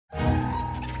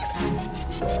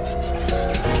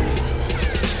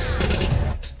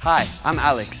Hi, I'm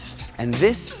Alex, and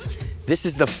this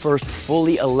is the first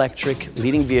fully electric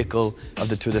leading vehicle of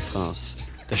the Tour de France,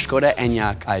 the Skoda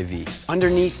Enyaq IV.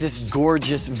 Underneath this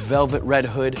gorgeous velvet red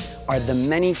hood are the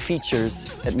many features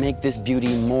that make this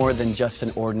beauty more than just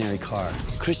an ordinary car.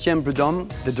 Christian Prudhomme,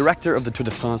 the director of the Tour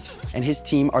de France, and his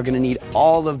team are going to need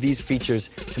all of these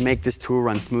features to make this tour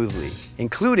run smoothly,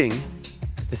 including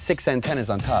the 6 antennas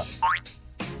on top.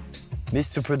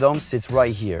 Mr. Prudhomme sits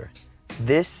right here.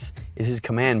 This is his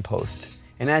command post,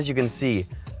 and as you can see,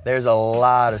 there's a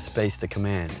lot of space to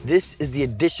command. This is the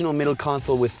additional middle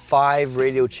console with 5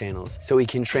 radio channels, so he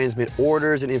can transmit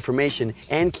orders and information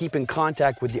and keep in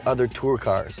contact with the other tour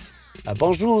cars.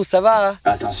 Bonjour, ça va?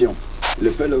 Attention,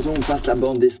 le peloton passe la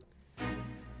bande des...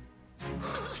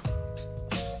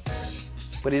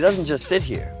 But he doesn't just sit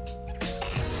here.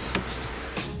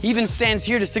 He even stands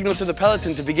here to signal to the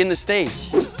peloton to begin the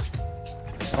stage.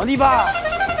 On y va!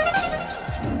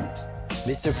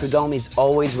 Mr. Prudhomme is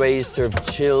always ready to serve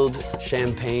chilled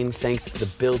champagne thanks to the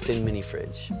built-in mini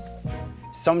fridge.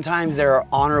 Sometimes there are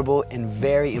honorable and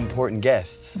very important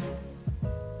guests.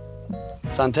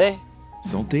 Santé?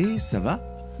 Santé, ça va?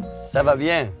 Ça va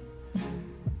bien.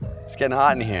 It's getting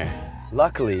hot in here.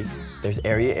 Luckily, there's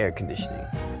area air conditioning.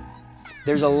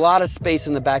 There's a lot of space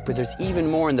in the back, but there's even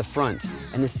more in the front.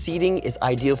 And the seating is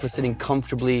ideal for sitting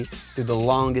comfortably through the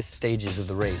longest stages of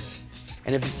the race.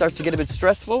 And if it starts to get a bit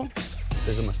stressful,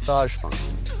 there's a massage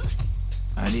function.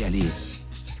 Allez, allez.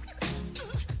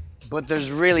 But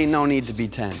there's really no need to be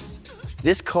tense.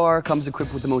 This car comes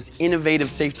equipped with the most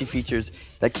innovative safety features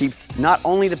that keeps not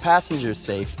only the passengers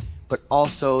safe, but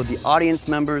also the audience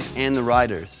members and the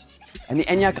riders. And the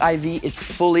Enyaq IV is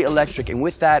fully electric, and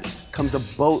with that comes a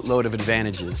boatload of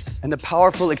advantages. And the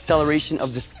powerful acceleration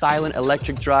of the silent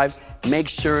electric drive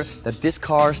makes sure that this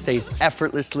car stays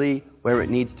effortlessly where it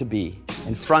needs to be,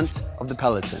 in front of the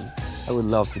peloton. I would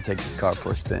love to take this car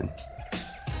for a spin.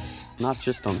 Not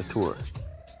just on the tour.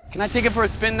 Can I take it for a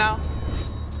spin now?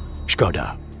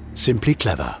 Skoda. Simply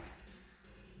clever.